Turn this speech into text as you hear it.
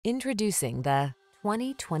Introducing the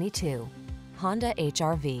 2022 Honda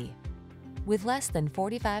HR-V. With less than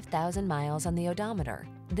 45,000 miles on the odometer,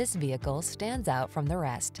 this vehicle stands out from the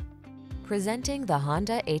rest. Presenting the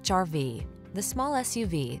Honda HR-V, the small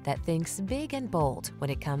SUV that thinks big and bold when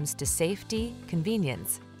it comes to safety,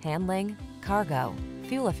 convenience, handling, cargo,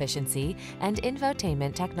 fuel efficiency, and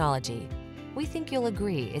infotainment technology. We think you'll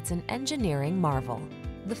agree it's an engineering marvel.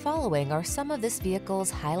 The following are some of this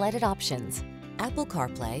vehicle's highlighted options: Apple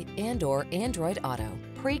CarPlay and/or Android Auto,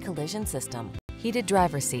 pre-collision system, heated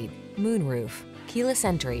driver's seat, moonroof, keyless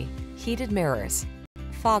entry, heated mirrors,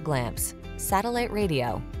 fog lamps, satellite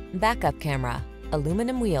radio, backup camera,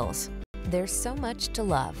 aluminum wheels. There's so much to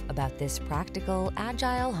love about this practical,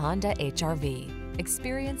 agile Honda HR-V.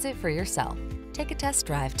 Experience it for yourself. Take a test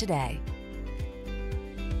drive today.